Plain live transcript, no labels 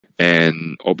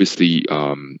And obviously,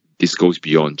 this goes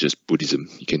beyond just Buddhism.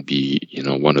 It can be,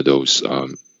 one of those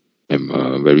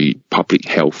very public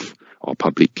health or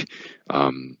public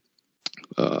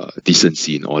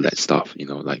decency and all that stuff,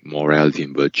 like morality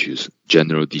and virtues,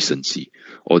 general decency.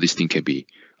 All these things can be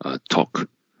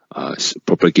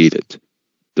propagated.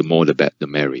 The more the better, the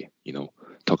merrier.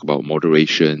 Talk about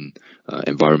moderation,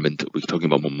 environmental. We're talking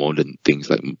about more modern things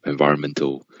like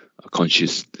environmental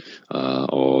conscious,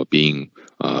 or being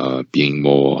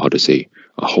more, how to say,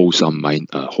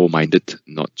 whole-minded,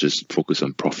 not just focus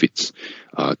on profits.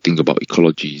 Think about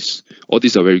ecologies. All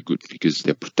these are very good because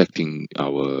they're protecting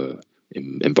our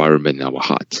environment and our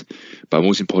heart. But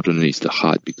most importantly is the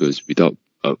heart, because without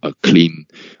a clean,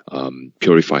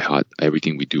 purified heart,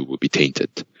 everything we do will be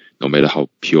tainted. No matter how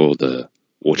pure the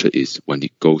water is, when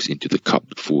it goes into the cup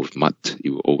full of mud, it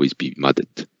will always be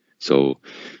mudded. So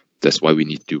that's why we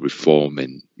need to reform,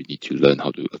 and we need to learn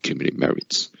how to accumulate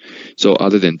merits. So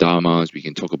other than dharmas, we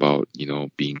can talk about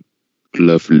being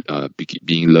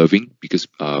loving, because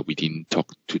we didn't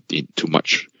talk too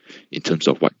much in terms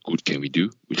of what good can we do.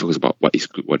 We talk about what is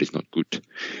good, what is not good.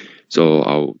 So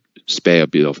I'll spare a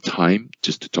bit of time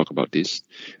just to talk about this.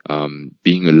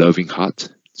 Being a loving heart.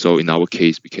 So in our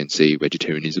case, we can say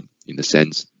vegetarianism, in the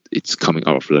sense it's coming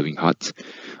out of loving heart.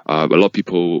 A lot of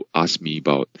people ask me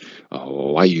about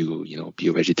why you be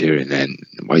a vegetarian, and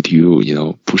why do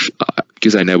you push?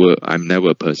 Because I'm never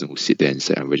a person who sit there and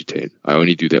say I'm vegetarian. I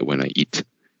only do that when I eat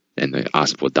and I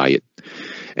ask for diet.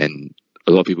 And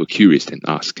a lot of people are curious and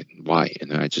ask why,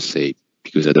 and I just say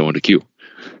because I don't want to kill.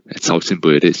 That's how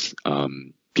simple it is.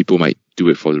 People might do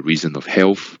it for the reason of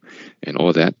health and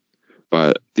all that.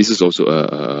 But this is also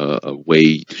a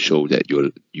way to show that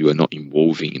you are not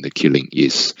involving in the killing,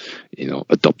 is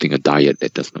adopting a diet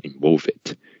that does not involve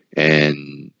it.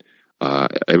 And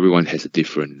everyone has a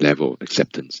different level of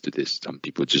acceptance to this. Some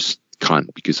people just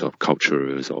can't because of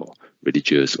cultures or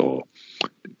religious, or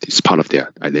it's part of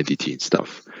their identity and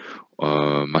stuff.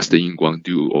 Master Yin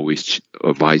Guangdu always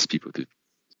advise people to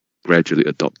gradually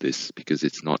adopt this, because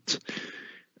it's not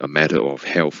a matter of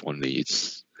health only.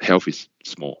 Health is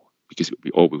small, because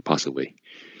we all will pass away.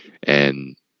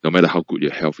 And no matter how good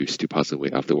your health, you still pass away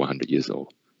after 100 years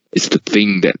old. It's the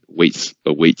thing that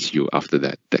awaits you after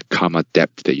that karma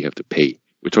debt that you have to pay.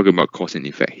 We're talking about cause and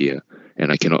effect here,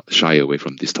 and I cannot shy away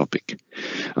from this topic.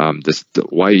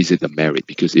 Why is it a merit?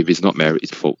 Because if it's not merit,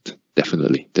 it's fault.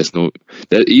 Definitely.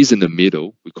 There is in the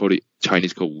middle. We call it,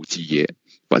 Chinese called Wu Ji Ye,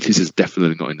 but this is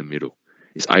definitely not in the middle.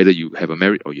 It's either you have a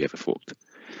merit or you have a fault.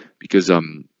 Because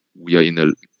we are in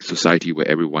a society where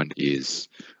everyone is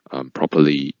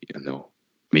properly,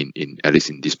 at least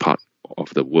in this part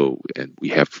of the world, and we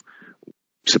have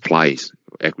supplies,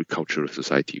 agricultural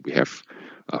society, we have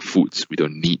foods. We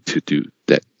don't need to do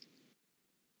that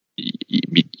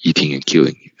eating and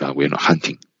killing. We're not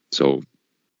hunting. So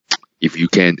if you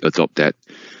can adopt that,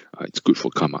 it's good for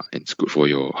karma and it's good for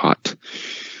your heart.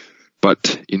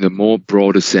 But in a more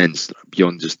broader sense,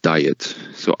 beyond just diet,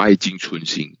 so 爱精纯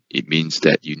性, it means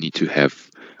that you need to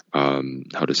have,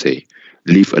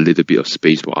 leave a little bit of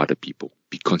space for other people.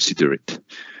 Be considerate.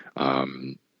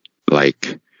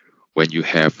 Like when you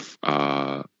have,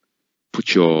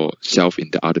 put yourself in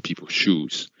the other people's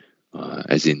shoes,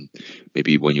 as in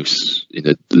maybe when you, in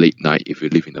the late night, if you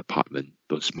live in an apartment,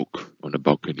 don't smoke on the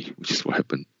balcony, which is what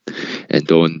happened. And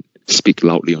don't speak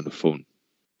loudly on the phone.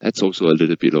 That's also a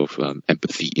little bit of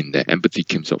empathy in there. Empathy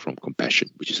comes out from compassion,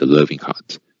 which is a loving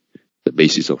heart, the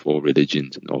basis of all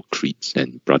religions and all creeds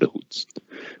and brotherhoods.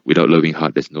 Without loving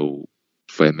heart, there's no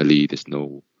family, there's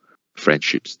no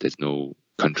friendships, there's no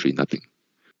country, nothing.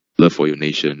 Love for your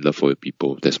nation, love for your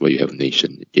people. That's why you have a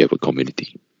nation, you have a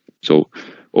community. So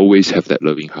always have that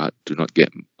loving heart. Do not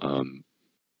get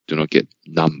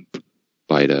numb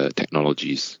by the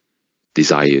technologies,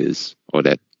 desires, or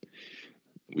that.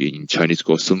 We in Chinese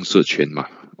call 生色圈嘛,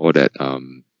 or that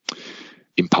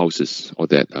impulses, or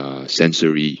that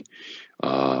sensory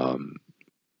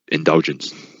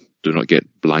indulgence. Do not get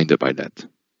blinded by that.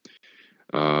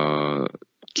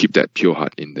 Keep that pure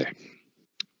heart in there.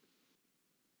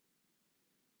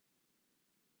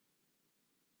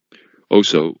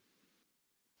 Also,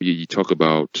 we talk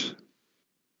about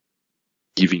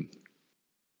giving.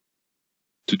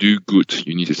 To do good,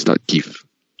 you need to start give.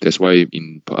 That's why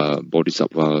in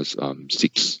Bodhisattva's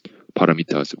 6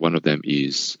 paramitas, one of them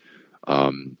is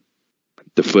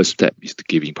the first step is the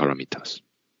giving paramitas.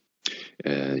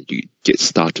 You get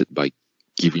started by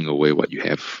giving away what you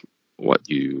have, what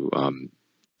you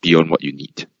beyond what you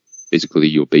need. Basically,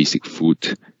 your basic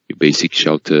food, your basic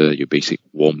shelter, your basic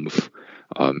warmth,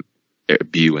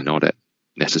 bill, and all that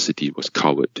necessity was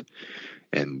covered.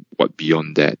 And what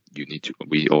beyond that,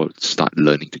 we all start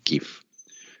learning to give.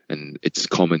 And it's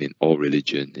common in all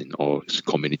religion, in all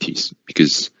communities,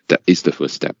 because that is the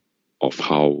first step of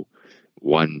how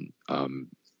one,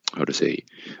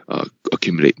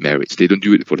 accumulate merits. They don't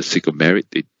do it for the sake of merit.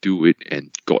 They do it and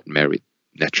got merit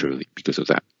naturally because of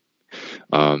that.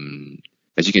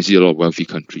 As you can see, a lot of wealthy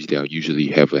countries, they usually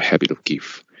have a habit of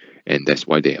give, and that's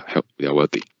why they are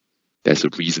wealthy. There's a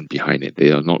reason behind it.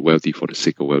 They are not wealthy for the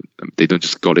sake of wealth. They don't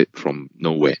just got it from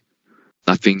nowhere.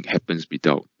 Nothing happens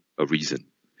without a reason.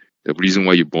 The reason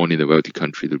why you're born in a wealthy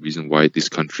country, the reason why this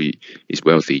country is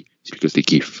wealthy, is because they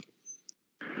give.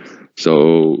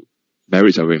 So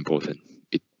merits are very important.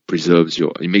 It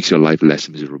makes your life less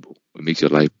miserable. It makes your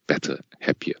life better,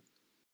 happier.